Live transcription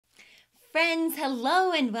Friends,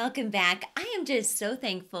 hello and welcome back. I am just so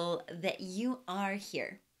thankful that you are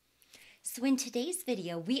here. So in today's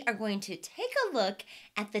video, we are going to take a look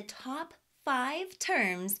at the top 5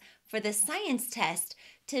 terms for the science test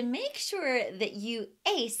to make sure that you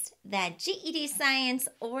ace that GED science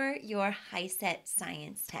or your HiSET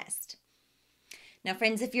science test. Now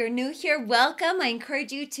friends, if you're new here, welcome. I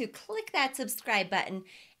encourage you to click that subscribe button.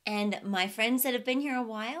 And my friends that have been here a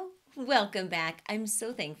while, welcome back. I'm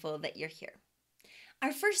so thankful that you're here.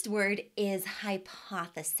 Our first word is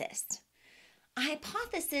hypothesis. A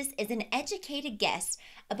hypothesis is an educated guess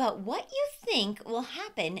about what you think will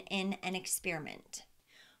happen in an experiment.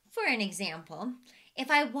 For an example, if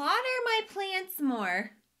I water my plants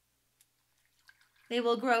more, they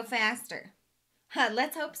will grow faster.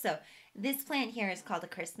 Let's hope so. This plant here is called a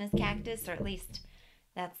Christmas cactus, or at least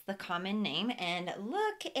that's the common name. And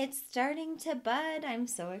look, it's starting to bud. I'm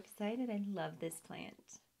so excited. I love this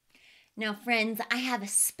plant. Now, friends, I have a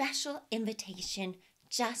special invitation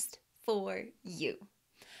just for you.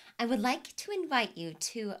 I would like to invite you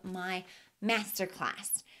to my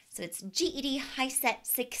Masterclass. So it's GED HiSET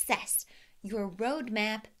Success, your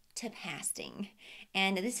roadmap to passing.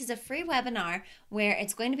 And this is a free webinar where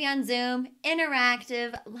it's going to be on Zoom,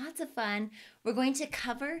 interactive, lots of fun. We're going to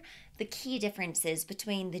cover the key differences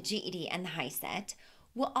between the GED and the HiSET.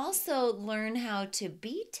 We'll also learn how to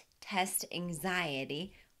beat test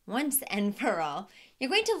anxiety once and for all. You're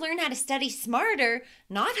going to learn how to study smarter,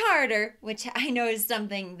 not harder, which I know is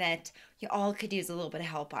something that you all could use a little bit of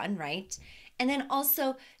help on, right? And then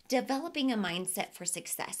also developing a mindset for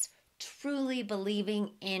success. Truly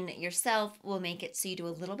believing in yourself will make it so you do a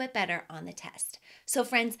little bit better on the test. So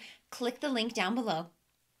friends, click the link down below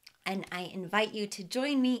and I invite you to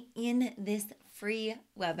join me in this free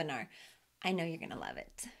webinar. I know you're going to love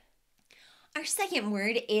it. Our second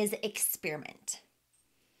word is experiment.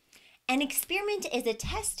 An experiment is a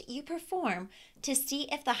test you perform to see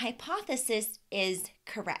if the hypothesis is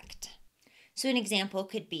correct. So an example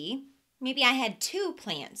could be, maybe I had 2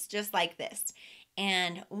 plants just like this,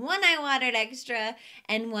 and one I watered extra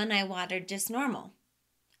and one I watered just normal.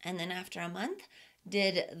 And then after a month,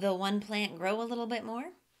 did the one plant grow a little bit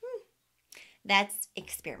more? That's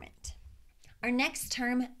experiment. Our next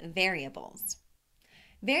term, variables.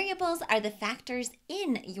 Variables are the factors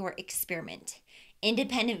in your experiment.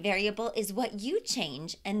 Independent variable is what you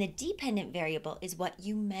change, and the dependent variable is what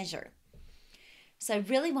you measure. So I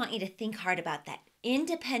really want you to think hard about that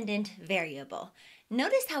independent variable.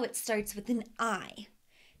 Notice how it starts with an I.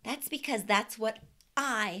 That's because that's what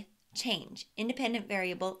I change. Independent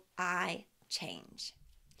variable, I change.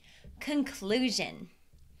 Conclusion.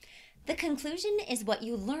 The conclusion is what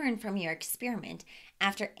you learn from your experiment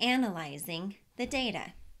after analyzing the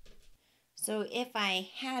data. So if I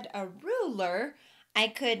had a ruler, I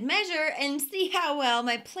could measure and see how well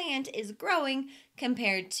my plant is growing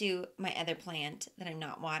compared to my other plant that I'm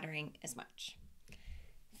not watering as much.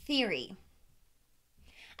 Theory.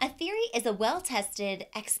 A theory is a well-tested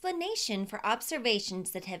explanation for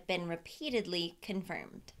observations that have been repeatedly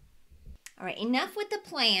confirmed. All right, enough with the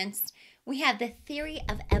plants. We have the theory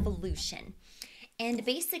of evolution. And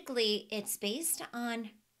basically, it's based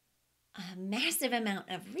on a massive amount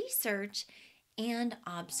of research and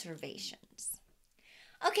observations.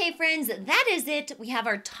 Okay, friends, that is it. We have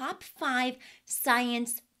our top 5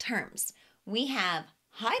 science terms. We have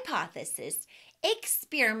hypothesis,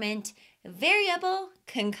 experiment, variable,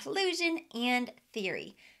 conclusion, and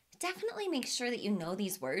theory. Definitely make sure that you know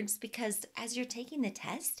these words because as you're taking the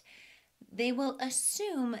test, they will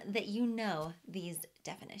assume that you know these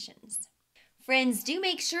definitions. Friends, do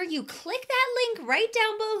make sure you click that link right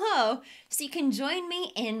down below so you can join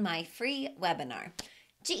me in my free webinar.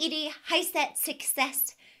 GED HiSET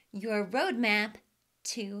Success, your roadmap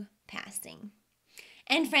to passing.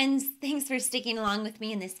 And friends, thanks for sticking along with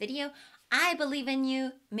me in this video. I believe in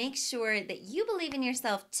you. Make sure that you believe in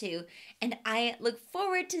yourself too. And I look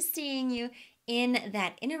forward to seeing you in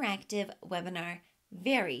that interactive webinar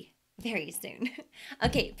very, very soon.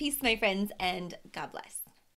 Okay, peace, my friends, and God bless.